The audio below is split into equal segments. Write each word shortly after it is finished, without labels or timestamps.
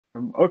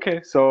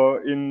Okay,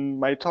 so in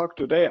my talk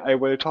today, I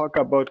will talk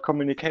about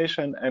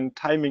communication and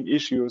timing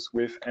issues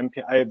with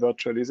MPI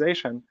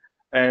virtualization.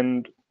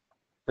 And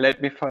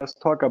let me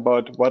first talk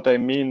about what I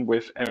mean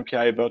with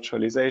MPI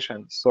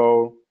virtualization.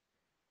 So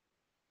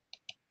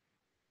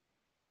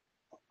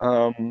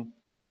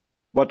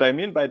what I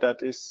mean by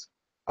that is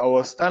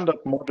our standard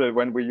model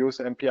when we use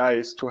MPI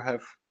is to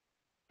have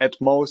at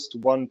most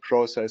one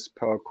process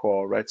per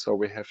core, right? So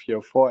we have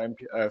here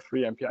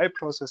three MPI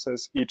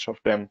processes, each of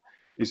them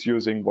is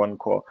using one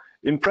core.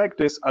 In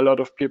practice, a lot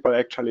of people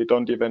actually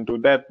don't even do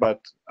that,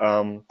 but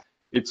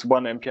it's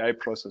one MPI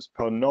process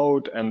per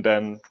node. And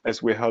then,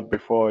 as we heard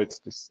before, it's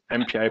this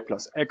MPI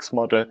plus X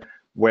model,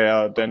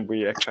 where then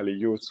we actually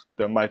use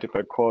the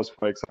multiple cores,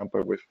 for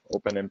example, with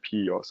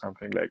OpenMP or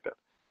something like that.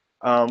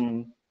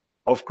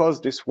 Of course,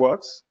 this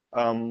works,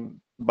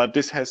 but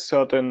this has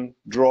certain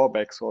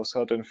drawbacks or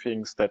certain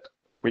things that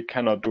we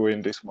cannot do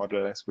in this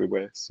model, as we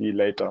will see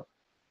later.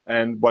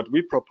 And what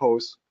we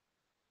propose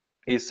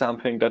is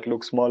something that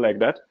looks more like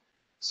that.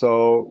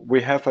 So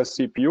we have a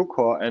CPU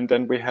core, and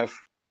then we have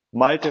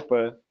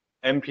multiple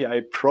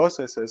MPI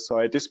processes. So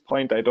at this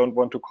point, I don't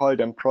want to call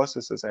them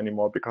processes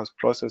anymore, because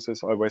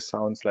processes always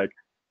sounds like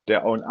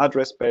their own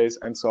address space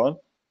and so on.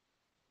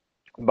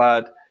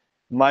 But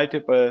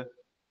multiple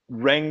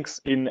ranks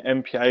in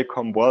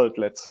MPI.com world,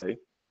 let's say,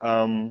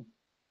 that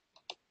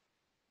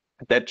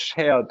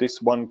share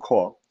this one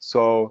core.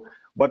 So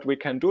what we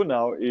can do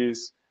now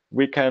is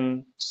we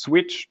can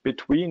switch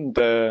between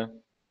the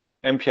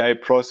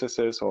MPI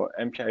processes or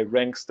MPI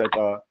ranks that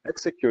are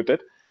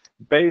executed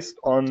based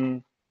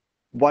on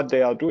what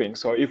they are doing.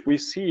 So if we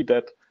see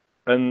that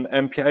an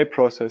MPI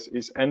process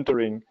is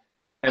entering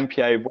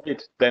MPI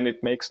wait, then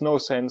it makes no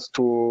sense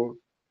to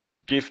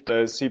give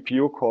the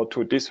CPU core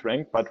to this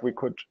rank, but we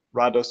could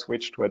rather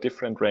switch to a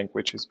different rank,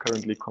 which is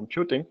currently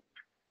computing.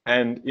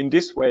 And in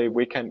this way,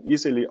 we can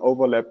easily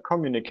overlap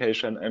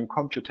communication and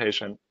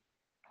computation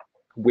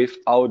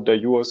without the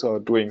user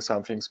doing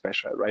something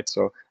special, right?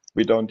 So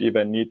we don't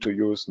even need to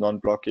use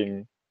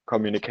non-blocking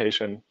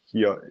communication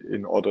here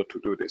in order to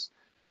do this.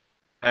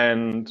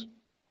 And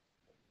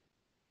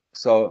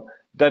so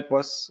that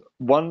was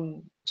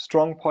one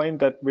strong point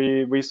that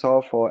we saw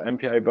for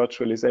MPI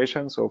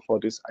virtualization, so for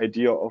this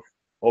idea of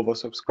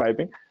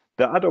oversubscribing.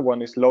 The other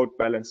one is load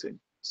balancing.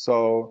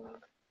 So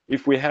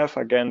if we have,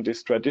 again,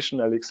 this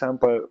traditional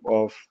example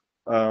of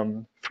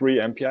three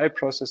MPI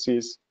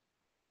processes,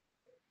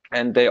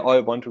 and they all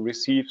want to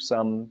receive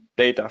some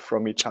data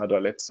from each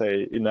other, let's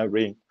say in a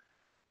ring,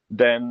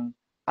 then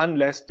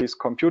unless this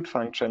compute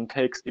function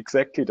takes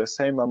exactly the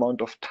same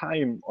amount of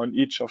time on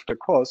each of the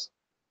cores,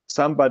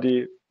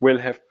 somebody will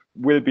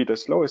be the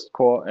slowest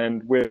core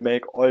and will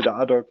make all the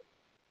other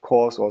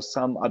cores or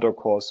some other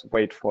cores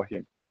wait for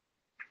him.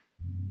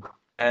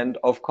 And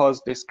of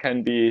course, this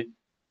can be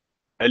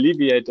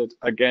alleviated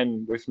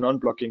again with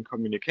non-blocking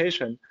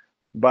communication,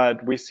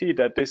 but we see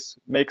that this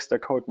makes the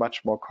code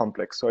much more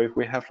complex. So if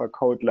we have a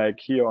code like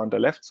here on the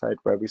left side,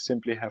 where we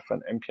simply have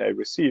an MPI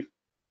receive,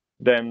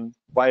 then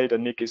while the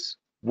NIC is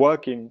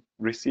working,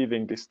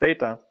 receiving this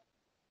data,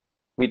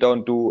 we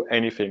don't do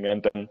anything.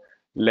 And then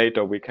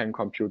later we can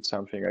compute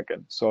something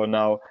again. So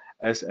now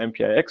as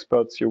MPI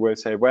experts, you will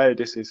say, well,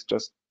 this is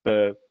just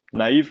the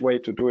naive way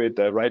to do it.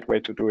 The right way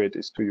to do it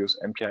is to use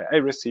MPI I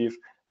receive.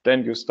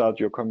 Then you start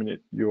your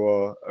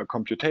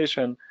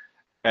computation,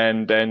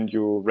 and then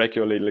you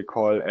regularly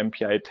call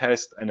MPI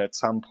test. And at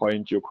some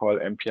point you call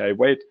MPI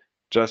wait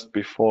just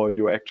before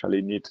you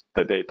actually need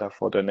the data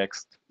for the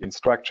next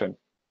instruction.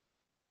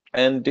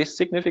 And this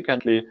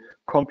significantly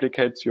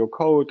complicates your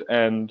code,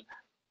 and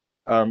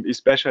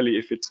especially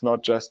if it's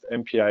not just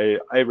MPI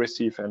I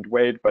receive and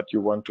wait, but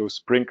you want to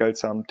sprinkle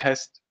some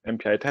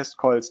MPI test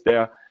calls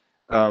there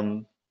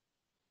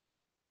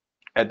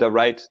at the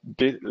right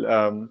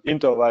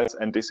intervals,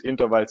 and these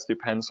intervals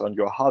depends on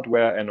your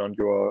hardware and on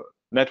your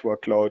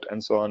network load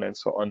and so on and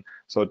so on.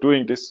 So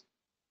doing this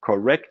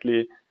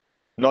correctly,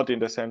 not in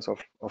the sense of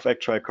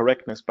actual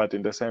correctness, but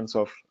in the sense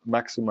of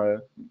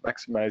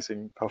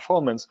maximizing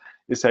performance,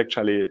 is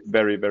actually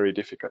very, very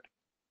difficult.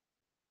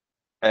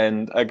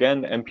 And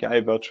again,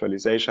 MPI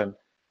virtualization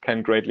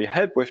can greatly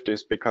help with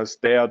this, because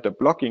there the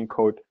blocking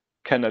code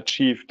can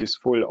achieve this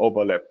full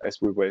overlap, as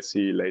we will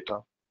see later.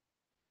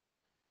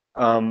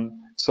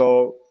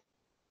 So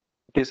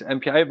this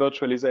MPI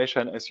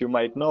virtualization, as you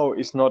might know,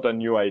 is not a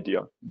new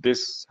idea.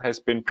 This has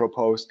been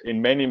proposed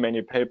in many,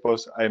 many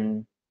papers.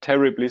 I'm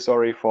terribly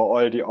sorry for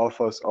all the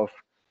authors of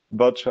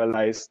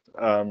virtualized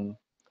MPI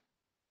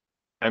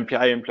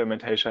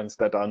implementations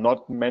that are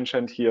not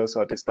mentioned here.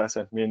 So this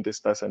doesn't mean this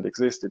doesn't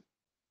exist. It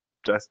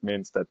just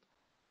means that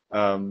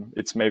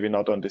it's maybe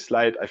not on the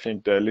slide. I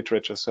think the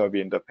literature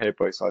survey in the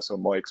paper is also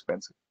more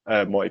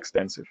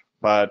extensive.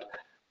 But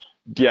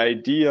the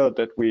idea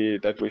that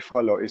we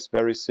follow is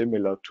very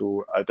similar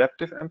to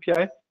adaptive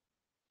MPI.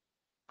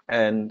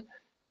 And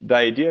the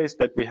idea is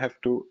that we have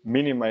to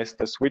minimize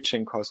the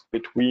switching cost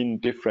between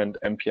different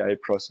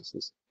MPI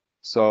processes.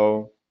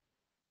 So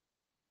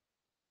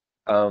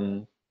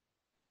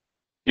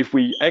if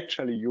we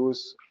actually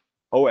use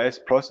OS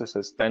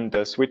processes, then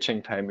the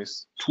switching time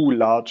is too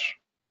large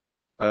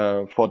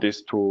for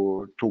this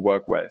to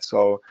work well.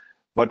 So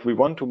what we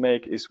want to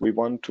make is we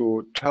want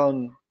to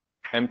turn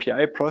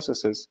MPI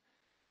processes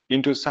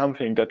into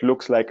something that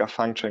looks like a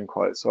function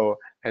call. So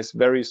has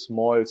very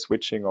small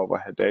switching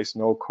overhead. There is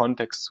no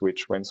context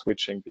switch when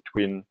switching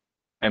between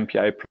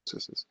MPI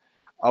processes.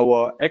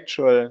 Our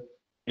actual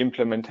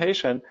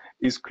implementation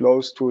is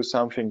close to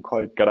something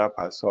called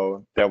grappa.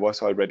 So there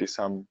was already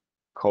some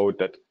code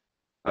that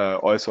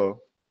also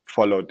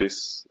followed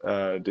this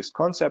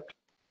concept.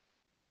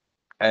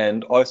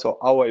 And also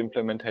our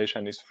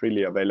implementation is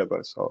freely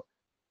available. So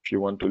if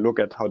you want to look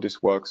at how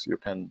this works, you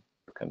can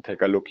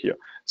take a look here.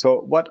 So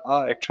what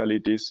are actually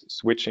these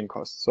switching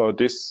costs? So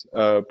this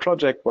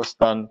project was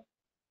done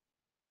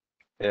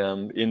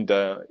within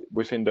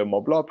the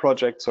Moblaw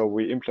project. So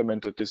we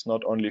implemented this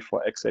not only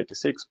for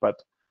x86, but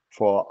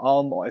for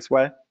ARM as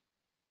well.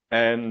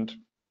 And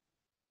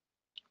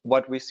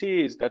what we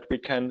see is that we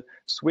can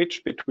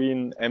switch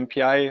between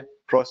MPI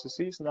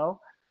processes now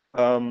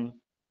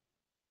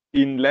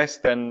in less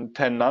than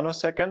 10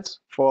 nanoseconds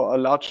for a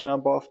large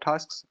number of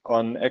tasks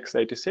on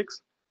x86,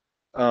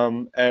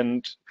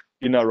 and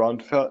in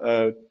around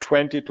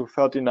 20 to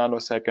 30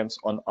 nanoseconds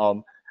on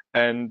ARM.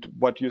 And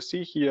what you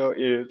see here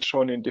is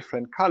shown in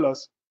different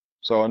colors.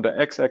 So on the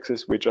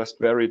x-axis, we just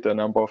vary the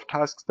number of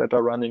tasks that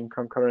are running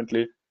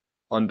concurrently.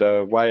 On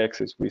the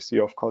y-axis, we see,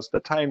 of course, the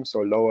time. So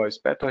lower is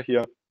better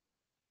here.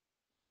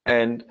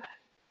 And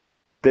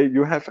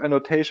you have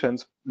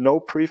annotations, no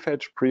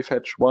prefetch,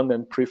 prefetch 1,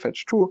 and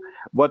prefetch 2.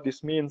 What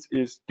this means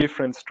is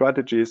different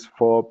strategies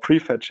for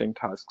prefetching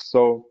tasks.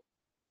 So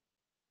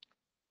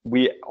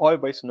we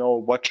always know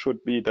what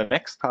should be the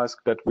next task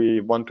that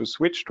we want to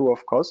switch to,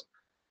 of course,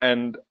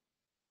 and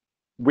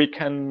we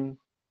can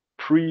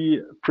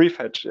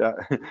prefetch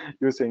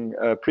using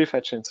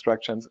prefetch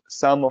instructions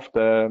some of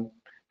the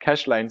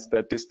cache lines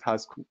that this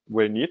task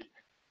will need.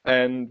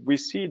 And we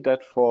see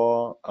that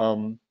for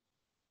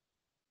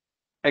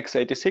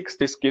x86,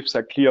 this gives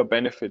a clear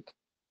benefit,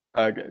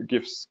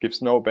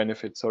 gives no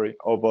benefit, sorry,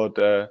 over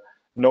the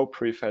no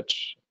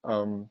prefetch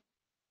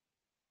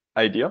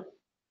idea.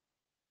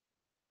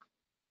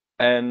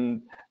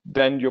 And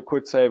then you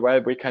could say,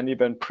 well, we can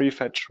even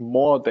prefetch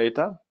more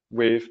data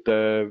with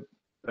the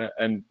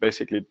and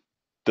basically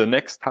the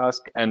next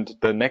task and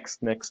the next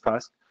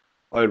task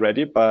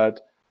already, but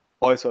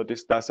also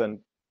this doesn't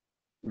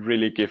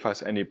really give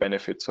us any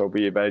benefit. So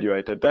we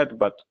evaluated that,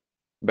 but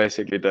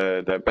basically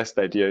the best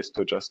idea is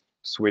to just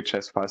switch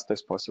as fast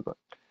as possible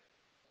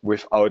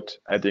without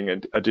adding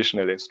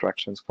additional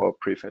instructions for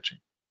prefetching.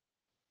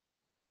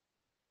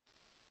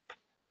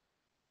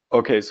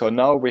 Okay, so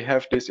now we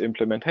have this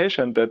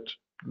implementation that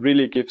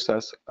really gives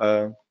us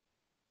a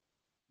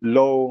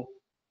low,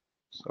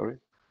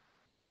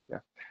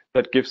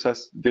 that gives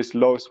us this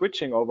low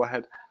switching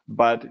overhead,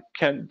 but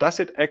does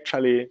it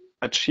actually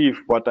achieve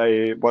what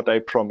I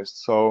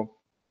promised? So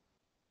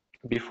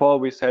before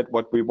we said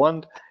what we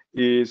want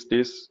is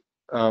this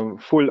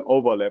full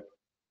overlap,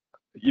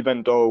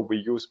 even though we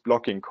use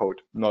blocking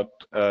code, not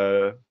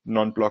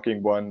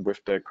non-blocking one with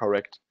the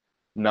correct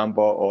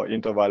number or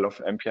interval of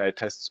MPI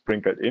tests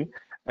sprinkled in.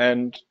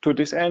 And to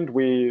this end,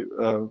 we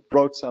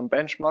wrote some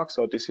benchmarks.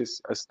 So this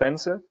is a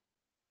stencil.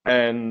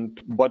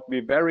 And what we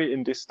vary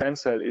in this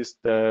stencil is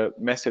the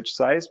message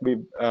size,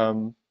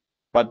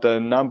 but the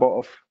number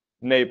of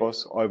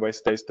neighbors always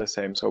stays the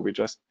same. So we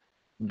just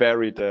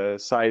vary the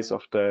size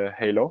of the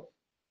halo.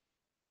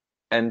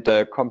 And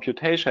the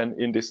computation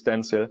in this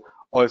stencil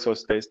also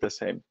stays the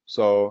same.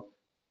 So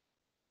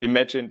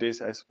imagine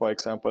this as, for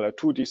example, a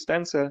 2D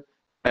stencil,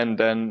 and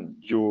then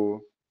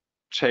you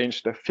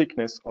change the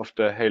thickness of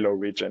the halo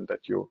region that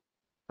you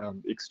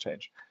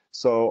exchange.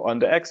 So on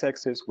the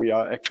x-axis, we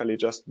are actually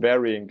just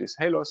varying this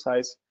halo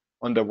size.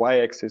 On the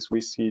y-axis,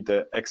 we see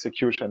the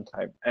execution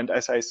time. And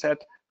as I said,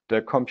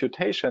 the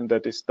computation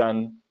that is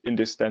done in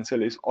this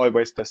stencil is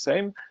always the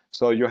same.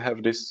 So you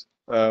have this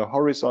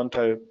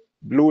horizontal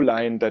blue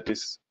line that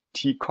is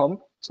tcomp,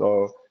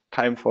 so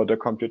time for the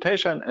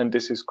computation, and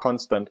this is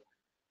constant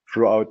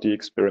throughout the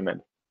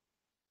experiment.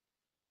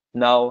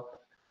 Now,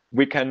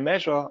 we can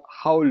measure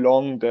how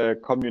long the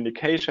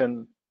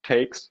communication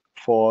takes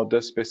for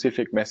the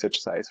specific message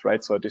size,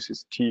 right? So this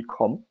is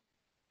tcomp.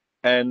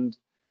 And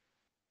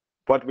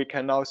what we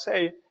can now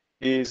say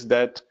is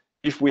that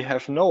if we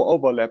have no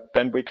overlap,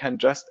 then we can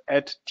just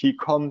add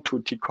tcomp to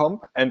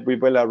tcomp, and we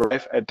will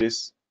arrive at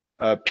this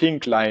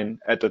pink line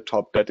at the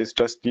top that is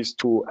just these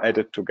two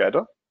added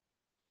together.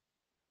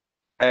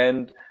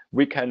 And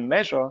we can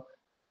measure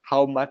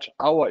how much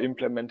our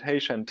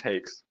implementation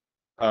takes,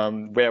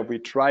 where we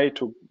try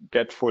to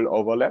get full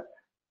overlap.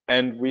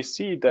 And we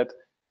see that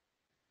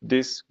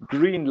this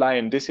green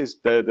line, this is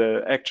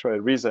the actual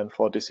reason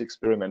for this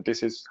experiment.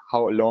 This is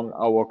how long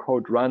our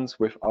code runs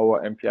with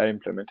our MPI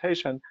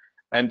implementation.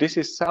 And this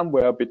is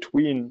somewhere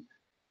between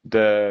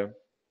the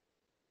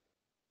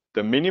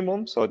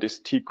minimum, so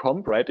this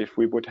tcomp, right? If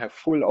we would have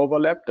full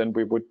overlap, then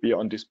we would be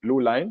on this blue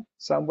line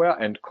somewhere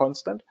and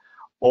constant,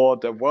 or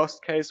the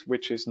worst case,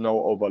 which is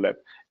no overlap.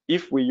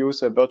 if we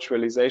use a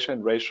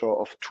virtualization ratio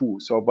of 2.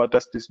 So what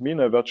does this mean,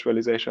 a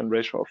virtualization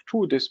ratio of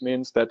 2? This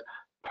means that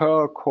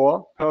per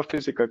core, per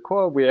physical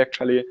core, we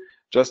actually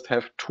just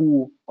have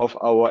 2 of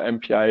our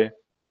MPI,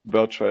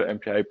 virtual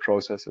MPI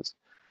processes.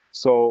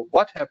 So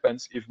what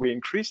happens if we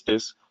increase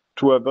this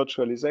to a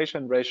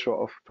virtualization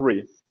ratio of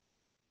 3?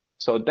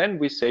 So then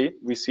we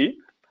see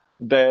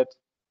that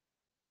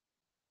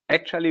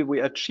actually we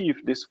achieve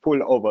this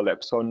full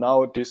overlap. So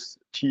now this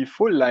T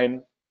full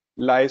line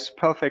lies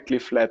perfectly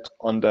flat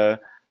on the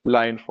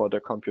line for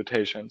the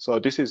computation. So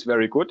this is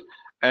very good.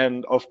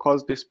 And of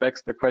course, this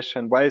begs the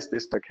question, why is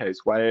this the case?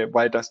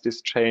 Why does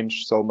this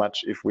change so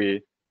much if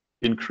we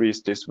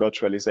increase this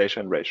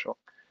virtualization ratio?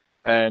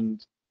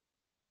 And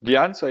the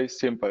answer is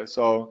simple.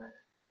 So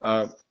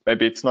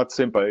maybe it's not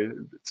simple,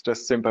 it's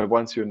just simple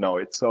once you know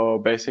it. So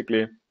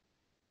basically,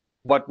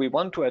 what we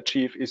want to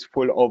achieve is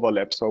full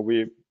overlap. So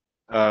we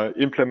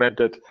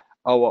implemented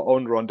our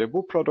own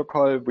rendezvous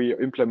protocol. We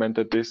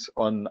implemented this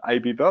on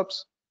IB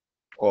verbs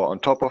or on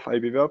top of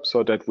IB verbs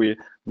so that we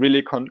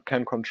really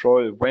can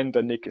control when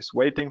the NIC is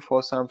waiting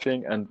for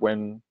something and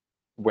when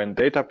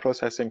data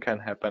processing can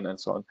happen and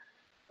so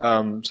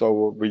on.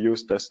 So we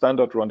use the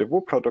standard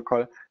rendezvous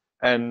protocol.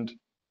 And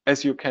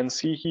as you can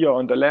see here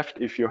on the left,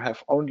 if you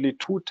have only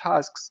 2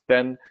 tasks,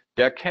 then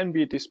there can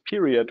be this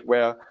period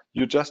where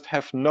you just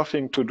have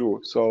nothing to do.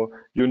 So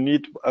you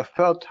need a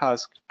third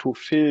task to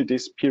fill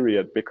this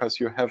period because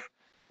you have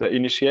the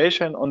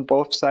initiation on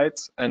both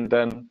sides and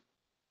then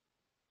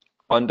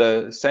on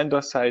the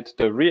sender side,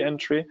 the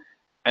re-entry,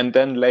 and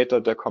then later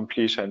the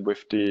completion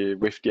with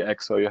the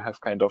X. So you have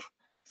kind of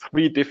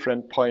 3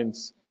 different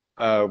points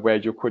where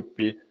you could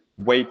be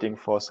waiting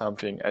for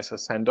something as a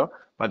sender.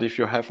 But if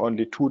you have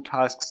only 2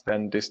 tasks,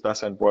 then this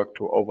doesn't work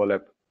to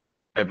overlap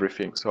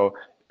everything. So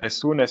as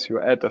soon as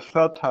you add a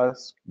third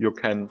task, you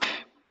can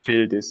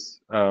fill this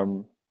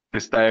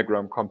this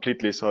diagram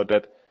completely so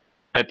that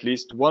at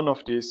least one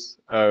of these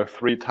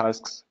 3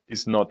 tasks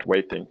is not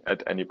waiting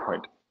at any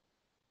point.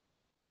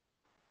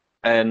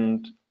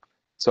 And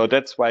so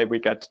that's why we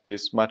get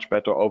this much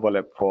better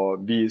overlap for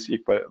V is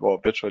equal or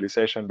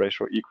virtualization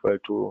ratio equal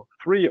to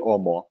 3 or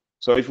more.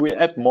 So if we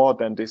add more,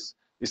 then this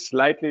is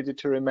slightly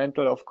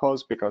detrimental, of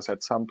course, because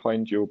at some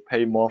point you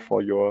pay more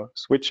for your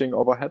switching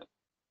overhead.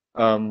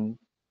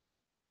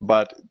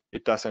 But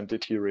it doesn't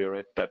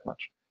deteriorate that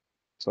much.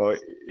 So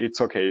it's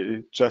okay.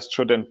 It just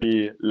shouldn't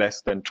be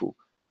less than 2.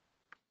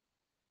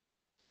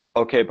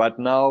 Okay, but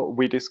now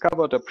we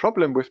discovered a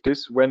problem with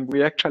this when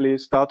we actually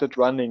started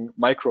running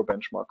micro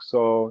benchmarks.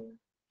 So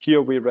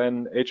here we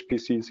ran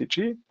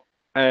HPC-CG,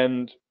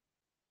 and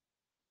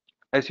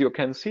as you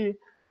can see,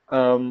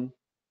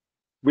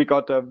 we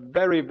got a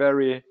very,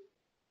 very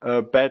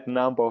bad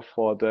number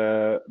for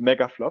the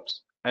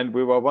megaflops. And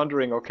we were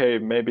wondering, okay,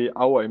 maybe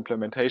our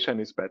implementation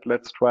is bad.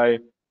 Let's try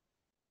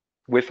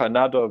with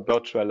another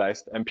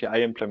virtualized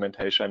MPI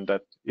implementation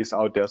that is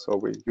out there. So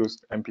we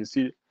used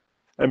MPC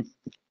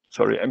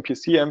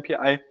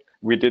MPI.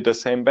 We did the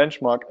same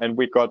benchmark and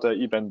we got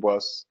an even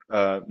worse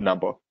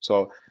number.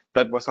 So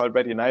that was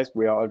already nice.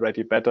 We are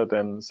already better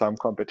than some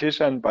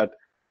competition, but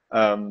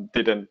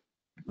didn't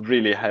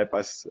really help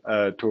us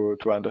to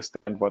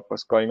understand what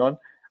was going on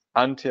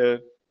until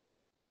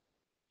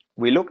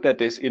we looked at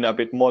this in a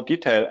bit more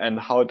detail and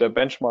how the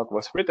benchmark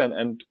was written.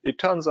 And it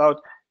turns out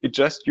it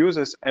just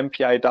uses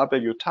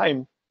MPIW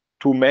time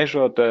to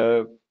measure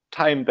the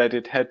time that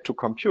it had to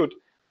compute.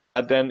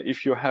 But then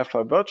if you have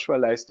a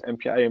virtualized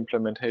MPI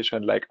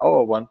implementation like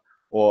our one,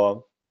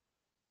 or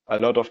a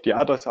lot of the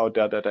others out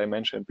there that I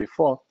mentioned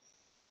before,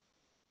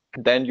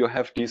 then you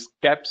have these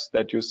gaps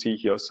that you see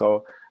here.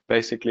 So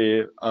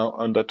basically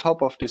on the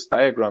top of this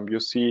diagram, you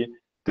see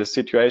the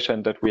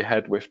situation that we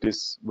had with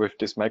this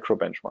micro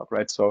benchmark,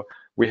 right? So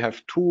we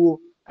have 2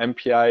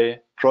 MPI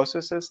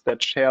processes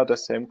that share the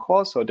same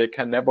core, so they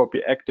can never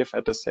be active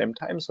at the same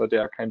time. So they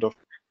are kind of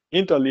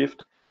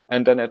interleaved.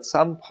 And then at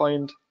some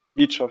point,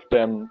 each of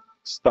them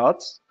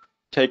starts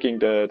taking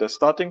the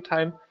starting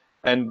time,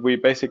 and we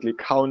basically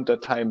count the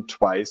time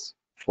twice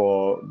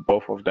for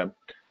both of them.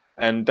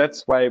 And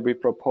that's why we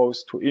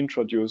propose to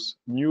introduce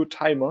new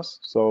timers.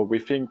 So we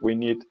think we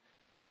need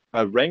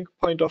a rank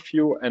point of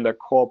view and a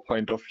core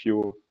point of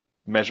view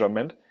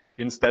measurement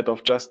instead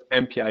of just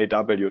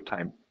MPIW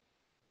time.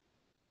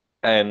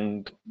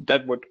 And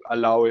that would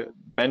allow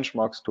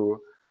benchmarks to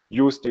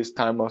use these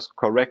timers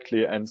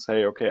correctly and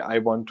say, okay, I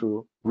want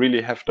to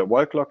really have the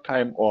work log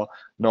time, or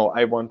no,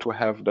 I want to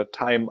have the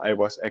time I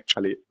was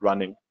actually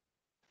running.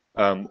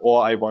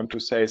 Or I want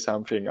to say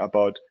something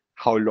about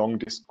how long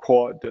this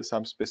core,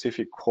 some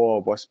specific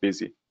core was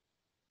busy.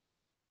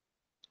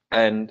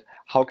 And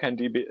how can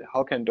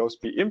those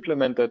be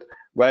implemented?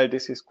 Well,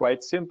 this is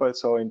quite simple.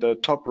 So in the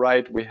top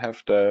right, we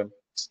have the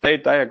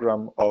state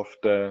diagram of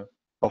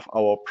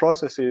our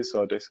processes.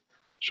 So this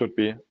should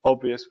be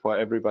obvious for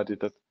everybody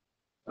that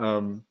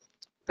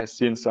has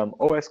seen some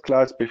OS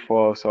class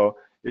before. So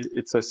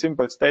it's a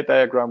simple state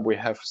diagram. We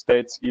have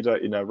states either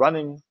in a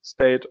running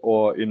state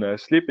or in a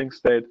sleeping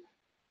state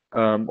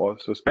or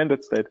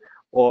suspended state.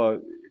 or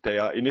they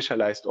are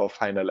initialized or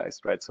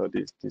finalized, right? So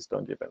these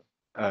don't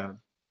even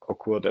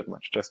occur that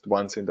much, just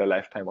once in the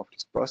lifetime of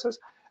this process.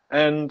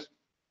 And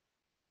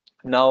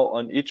now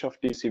on each of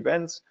these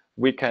events,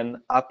 we can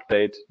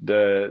update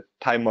the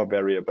timer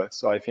variable.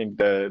 So I think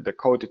the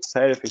code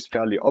itself is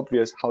fairly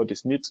obvious how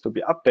this needs to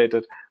be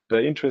updated.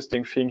 The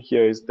interesting thing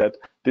here is that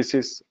this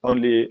is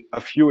only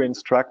a few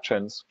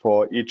instructions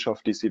for each of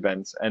these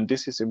events. And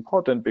this is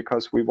important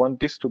because we want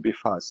this to be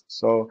fast.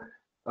 So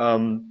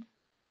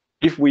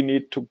if we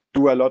need to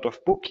do a lot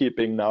of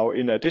bookkeeping now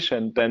in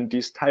addition, then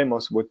these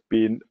timers would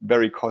be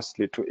very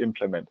costly to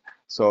implement.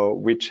 So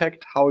we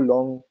checked how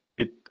long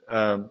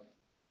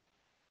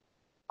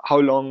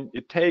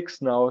it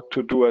takes now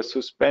to do a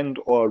suspend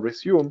or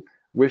resume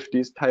with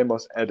these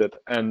timers added.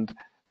 And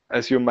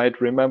as you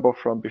might remember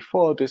from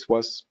before, this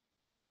was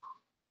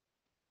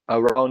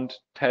around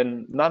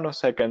 10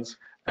 nanoseconds,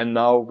 and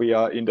now we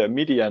are in the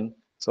median.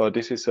 So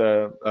this is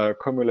a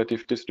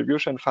cumulative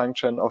distribution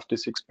function of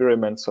this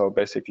experiment. So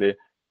basically,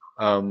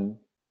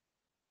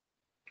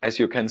 as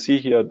you can see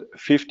here,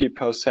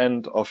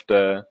 50% of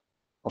the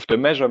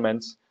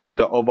measurements,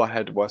 the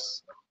overhead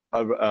was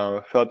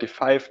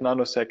 35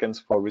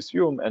 nanoseconds for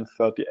resume and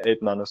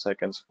 38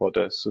 nanoseconds for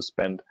the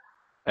suspend.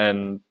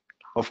 And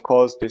of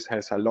course, this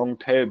has a long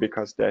tail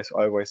because there's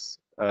always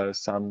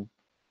some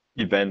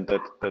event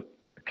that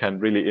can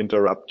really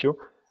interrupt you,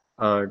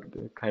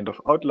 kind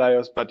of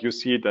outliers. But you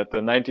see that the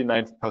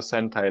 99th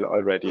percentile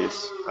already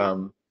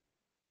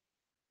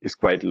is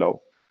quite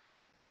low.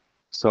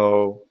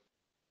 So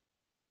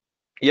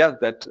yeah,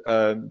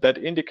 that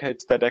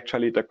indicates that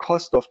actually the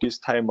cost of these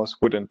timers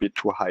wouldn't be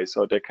too high,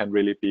 so they can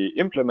really be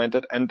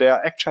implemented, and they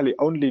are actually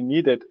only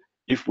needed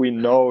if we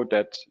know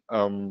that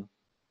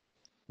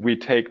we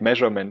take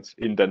measurements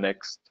in the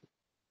next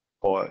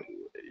or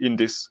in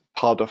this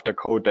part of the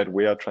code that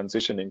we are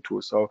transitioning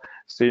to. So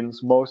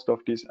since most of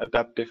these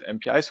adaptive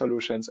MPI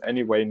solutions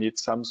anyway need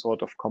some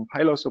sort of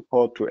compiler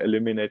support to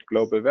eliminate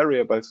global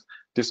variables,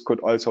 this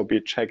could also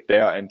be checked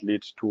there and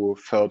lead to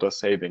further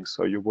savings.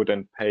 So you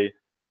wouldn't pay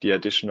the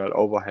additional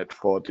overhead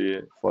for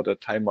the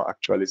timer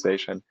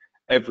actualization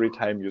every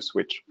time you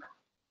switch.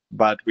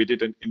 But we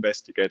didn't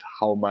investigate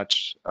how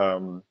much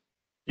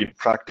in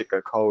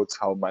practical codes,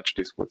 how much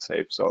this would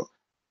save. So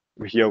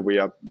here we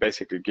are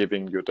basically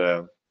giving you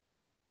the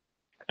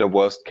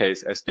worst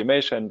case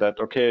estimation that,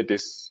 okay,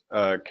 this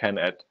can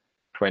add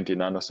 20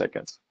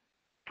 nanoseconds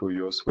to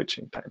your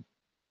switching time.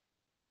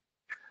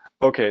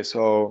 Okay,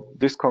 so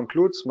this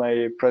concludes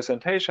my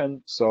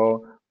presentation.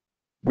 So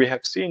we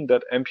have seen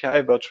that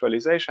MPI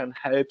virtualization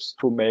helps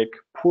to make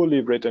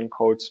poorly written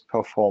codes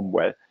perform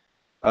well.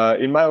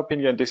 In my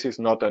opinion, this is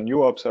not a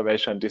new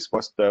observation. This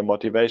was the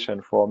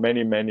motivation for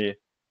many, many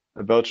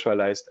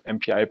virtualized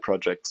MPI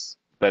projects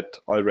that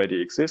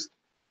already exist.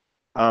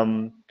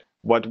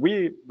 What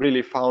we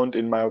really found,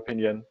 in my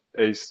opinion,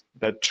 is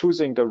that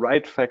choosing the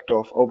right factor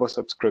of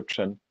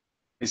oversubscription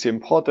is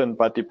important,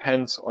 but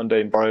depends on the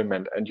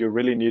environment. And you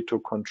really need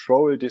to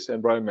control this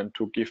environment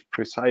to give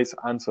precise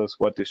answers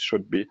what this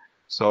should be.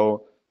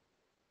 So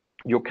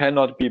you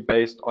cannot be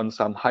based on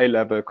some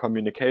high-level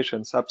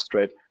communication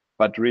substrate,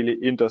 but really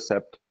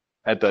intercept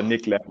at the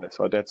NIC level.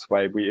 So that's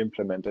why we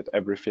implemented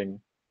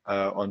everything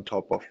on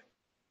top of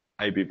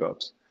IB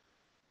verbs.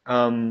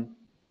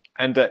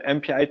 And the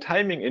MPI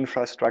timing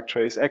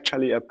infrastructure is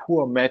actually a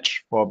poor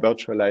match for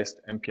virtualized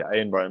MPI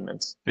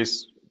environments.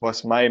 This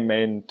was my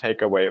main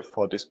takeaway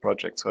for this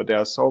project. So there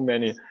are so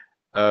many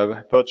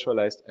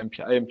virtualized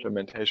MPI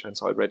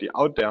implementations already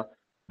out there,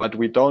 but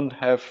we don't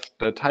have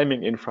the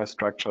timing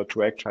infrastructure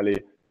to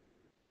actually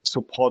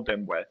support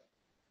them well.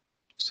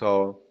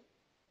 So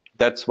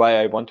that's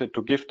why I wanted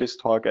to give this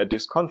talk at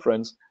this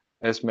conference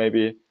as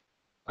maybe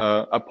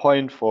a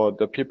point for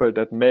the people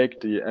that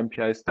make the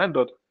MPI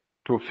standard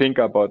to think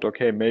about,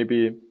 okay,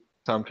 maybe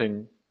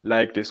something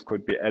like this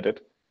could be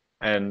added.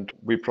 And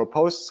we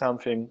proposed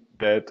something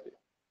that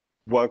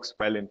works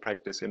well in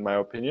practice, in my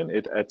opinion.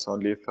 It adds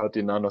only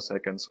 30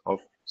 nanoseconds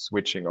of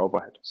switching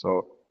overhead.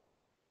 So,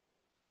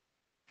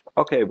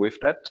 okay, with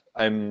that,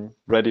 I'm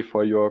ready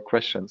for your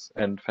questions,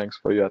 and thanks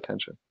for your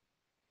attention.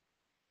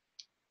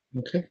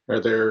 Okay,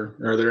 are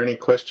there any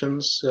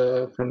questions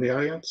from the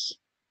audience?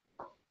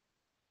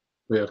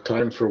 We have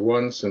time for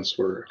one since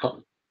we're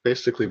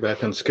basically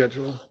back on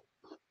schedule.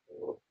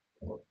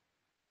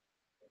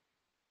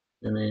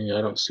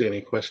 I don't see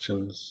any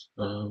questions.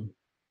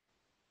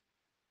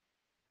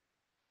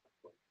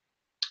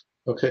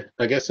 Okay,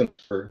 I guess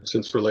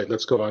since we're late,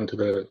 let's go on to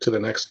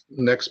the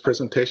next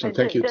presentation.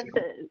 Thank you.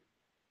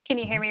 Can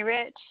you hear me,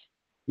 Rich?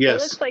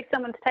 Yes. It looks like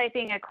someone's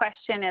typing a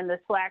question in the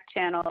Slack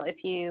channel.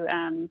 If you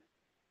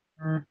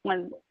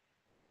when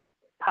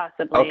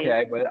possibly,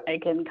 okay, I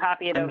can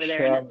copy it over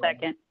there in a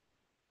second.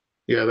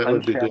 Yeah, that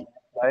would be good.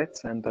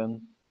 Slides and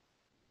then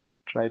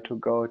try to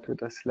go to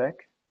the Slack.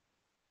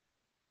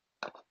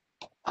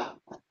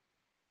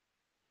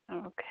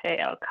 Okay,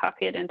 I'll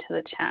copy it into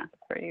the chat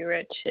for you,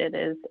 Rich. It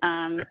is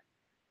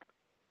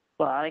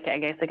well, I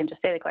guess I can just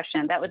say the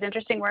question. That was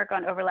interesting work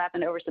on overlap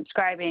and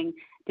oversubscribing.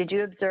 Did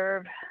you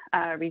observe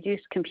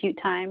reduced compute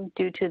time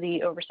due to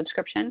the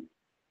oversubscription?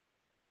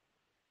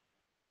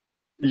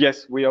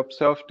 Yes, we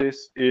observed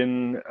this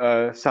in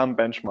some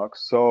benchmarks.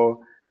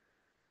 So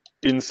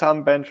in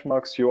some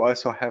benchmarks, you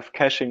also have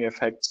caching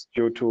effects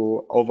due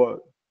to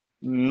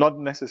not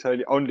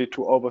necessarily only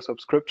to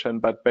oversubscription,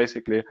 but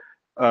basically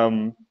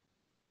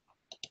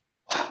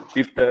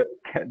if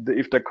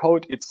the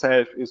code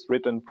itself is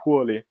written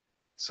poorly,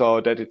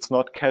 so that it's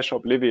not cache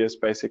oblivious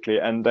basically,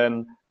 and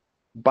then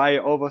by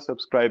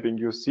oversubscribing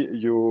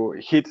you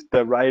hit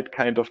the right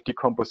kind of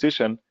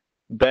decomposition,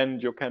 then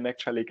you can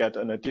actually get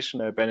an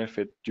additional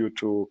benefit due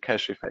to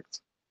cache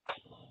effects.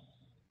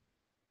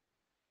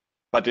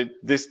 But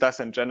this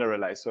doesn't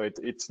generalize, so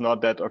it's not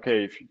that,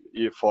 okay,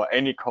 if for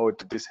any code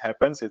this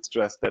happens, it's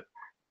just that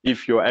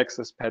if your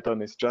access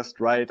pattern is just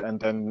right and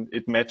then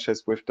it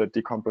matches with the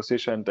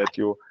decomposition that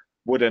you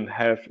wouldn't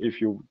have if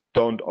you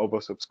don't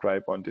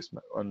oversubscribe on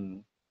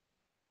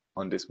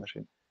this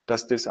machine.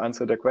 Does this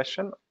answer the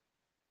question?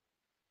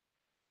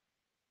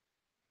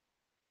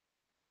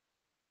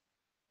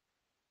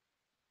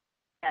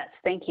 Yes,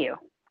 thank you.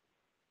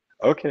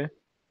 Okay.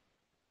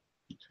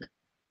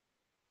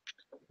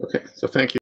 Okay, so thank you.